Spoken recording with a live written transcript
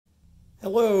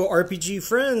Hello, RPG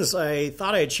friends. I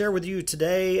thought I'd share with you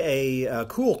today a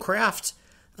cool craft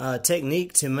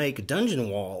technique to make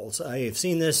dungeon walls. I've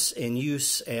seen this in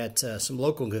use at some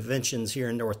local conventions here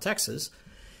in North Texas,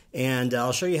 and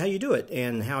I'll show you how you do it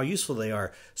and how useful they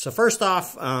are. So first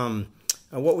off,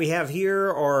 what we have here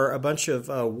are a bunch of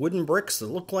wooden bricks that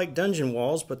look like dungeon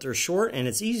walls, but they're short and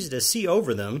it's easy to see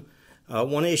over them.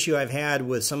 One issue I've had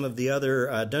with some of the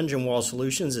other dungeon wall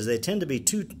solutions is they tend to be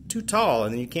too tall,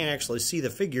 and you can't actually see the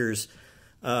figures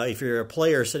if you're a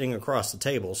player sitting across the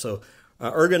table. So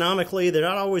ergonomically, they're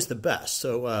not always the best.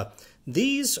 So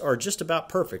these are just about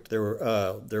perfect.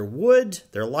 They're wood,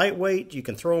 they're lightweight, you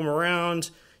can throw them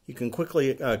around, you can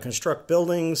quickly construct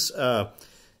buildings. These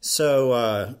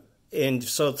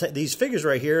figures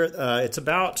right here, it's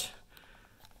about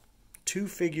 2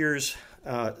 figures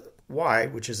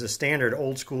wide, which is a standard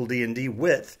old school D&D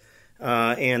width,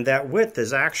 and that width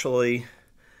is actually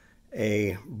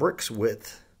a brick's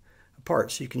width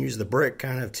apart, so you can use the brick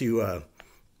kind of to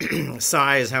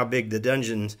size how big the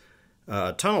dungeon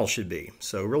tunnel should be.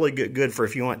 So really good for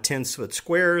if you want 10-foot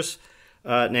squares.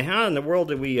 Now how in the world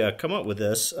did we come up with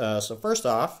this? So first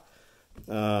off,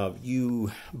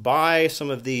 you buy some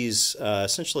of these,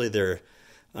 essentially they're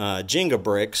Jenga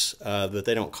bricks, but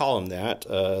they don't call them that.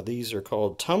 These are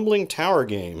called tumbling tower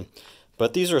game,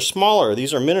 but these are smaller.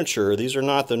 These are miniature. These are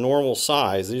not the normal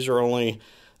size. These are only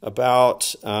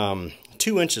about 2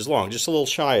 inches long, just a little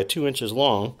shy of 2 inches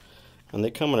long, and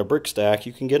they come in a brick stack.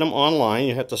 You can get them online.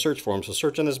 You have to search for them. So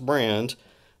search on this brand,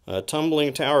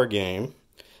 tumbling tower game,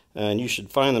 and you should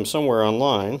find them somewhere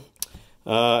online.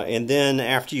 And then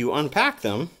after you unpack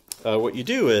them, what you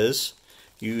do is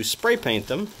you spray paint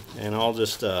them, and I'll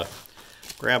just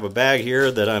grab a bag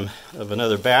here that of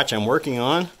another batch I'm working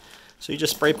on. So you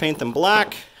just spray paint them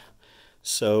black.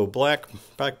 So black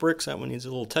bricks, that one needs a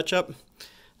little touch up.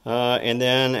 And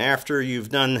then after you've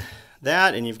done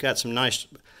that and you've got some nice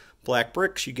black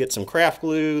bricks, you get some craft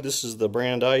glue. This is the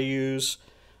brand I use,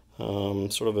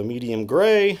 sort of a medium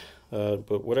gray,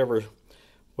 but whatever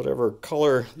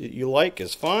color you like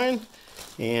is fine.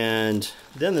 And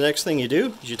then the next thing you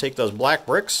do is you take those black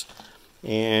bricks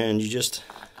and you just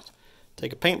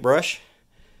take a paintbrush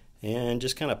and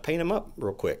just kind of paint them up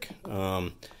real quick.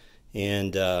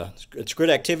 It's a good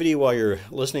activity while you're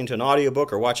listening to an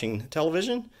audiobook or watching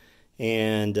television.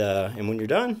 And when you're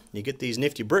done, you get these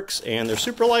nifty bricks, and they're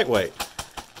super lightweight.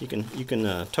 You can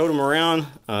tote them around,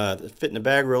 fit in a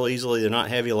bag real easily. They're not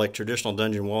heavy like traditional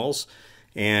dungeon walls.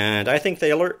 And I think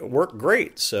they work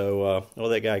great. So,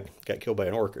 that guy got killed by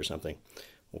an orc or something.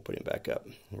 We'll put him back up,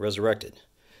 resurrected.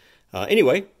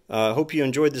 Anyway, hope you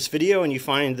enjoyed this video and you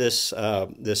find this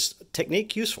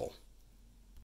technique useful.